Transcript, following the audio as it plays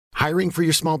Hiring for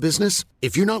your small business?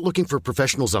 If you're not looking for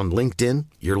professionals on LinkedIn,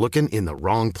 you're looking in the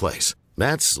wrong place.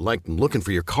 That's like looking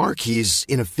for your car keys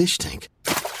in a fish tank.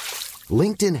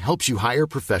 LinkedIn helps you hire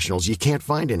professionals you can't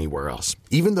find anywhere else,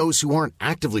 even those who aren't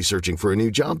actively searching for a new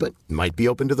job but might be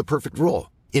open to the perfect role.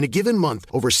 In a given month,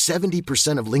 over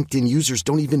 70% of LinkedIn users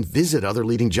don't even visit other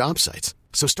leading job sites.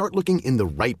 So start looking in the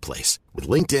right place. With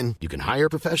LinkedIn, you can hire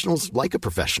professionals like a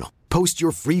professional. Post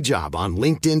your free job on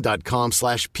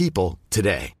linkedin.com/people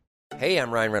today. Hey,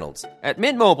 I'm Ryan Reynolds. At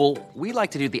Mint Mobile, we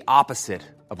like to do the opposite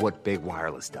of what Big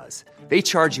Wireless does. They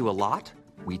charge you a lot,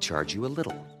 we charge you a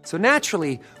little. So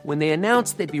naturally, when they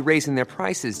announced they'd be raising their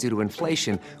prices due to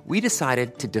inflation, we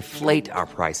decided to deflate our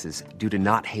prices due to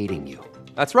not hating you.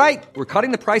 That's right. We're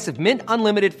cutting the price of Mint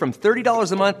Unlimited from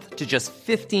 $30 a month to just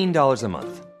 $15 a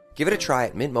month. Give it a try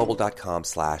at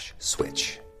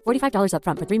mintmobile.com/switch. $45 up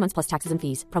front for 3 months plus taxes and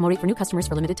fees. Promo rate for new customers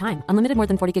for limited time. Unlimited more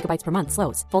than 40 gigabytes per month.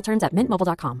 Slows full terms at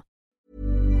mintmobile.com.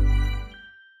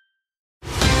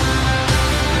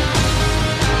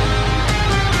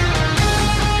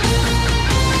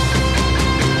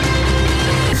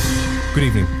 Good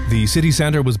evening. The city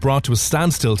centre was brought to a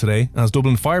standstill today as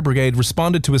Dublin Fire Brigade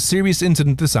responded to a serious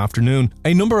incident this afternoon.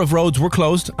 A number of roads were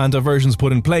closed and diversions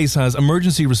put in place as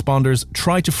emergency responders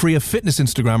tried to free a fitness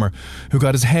Instagrammer who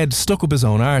got his head stuck up his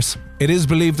own arse. It is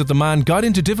believed that the man got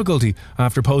into difficulty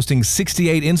after posting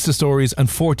 68 Insta stories and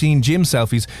 14 gym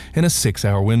selfies in a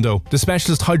 6-hour window. The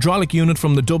specialist hydraulic unit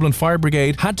from the Dublin Fire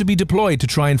Brigade had to be deployed to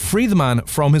try and free the man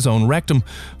from his own rectum.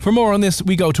 For more on this,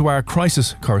 we go to our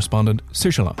crisis correspondent,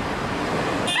 Saoirse Long.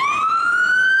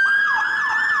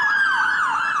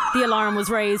 The alarm was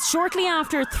raised shortly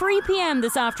after 3 p.m.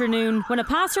 this afternoon when a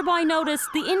passerby noticed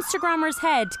the Instagrammer's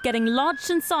head getting lodged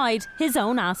inside his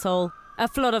own asshole. A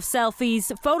flood of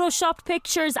selfies, photoshopped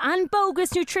pictures and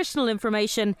bogus nutritional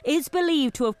information is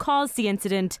believed to have caused the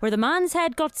incident where the man's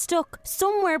head got stuck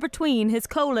somewhere between his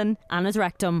colon and his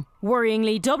rectum.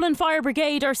 Worryingly, Dublin Fire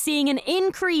Brigade are seeing an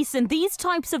increase in these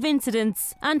types of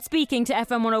incidents, and speaking to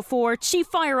FM 104, Chief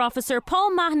Fire Officer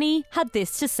Paul Mahoney had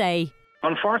this to say.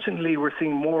 Unfortunately, we're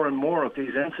seeing more and more of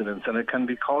these incidents, and it can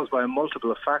be caused by a multiple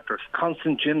of factors.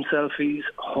 Constant gym selfies,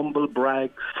 humble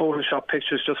brags, Photoshop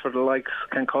pictures just for the likes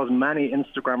can cause many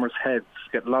Instagrammers' heads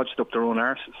to get lodged up their own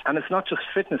arses. And it's not just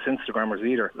fitness Instagrammers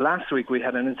either. Last week we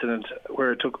had an incident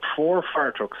where it took 4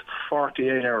 fire trucks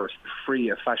 48 hours to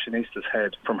free a fashionista's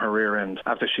head from her rear end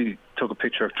after she took a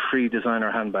picture of 3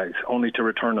 designer handbags, only to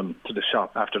return them to the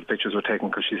shop after the pictures were taken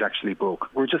because she's actually broke.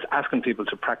 We're just asking people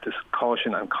to practice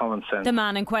caution and common sense. The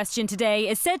man in question today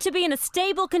is said to be in a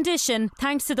stable condition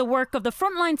thanks to the work of the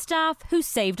frontline staff who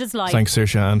saved his life. Thanks,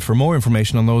 Saoirse. And for more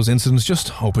information on those incidents,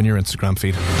 just open your Instagram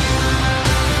feed.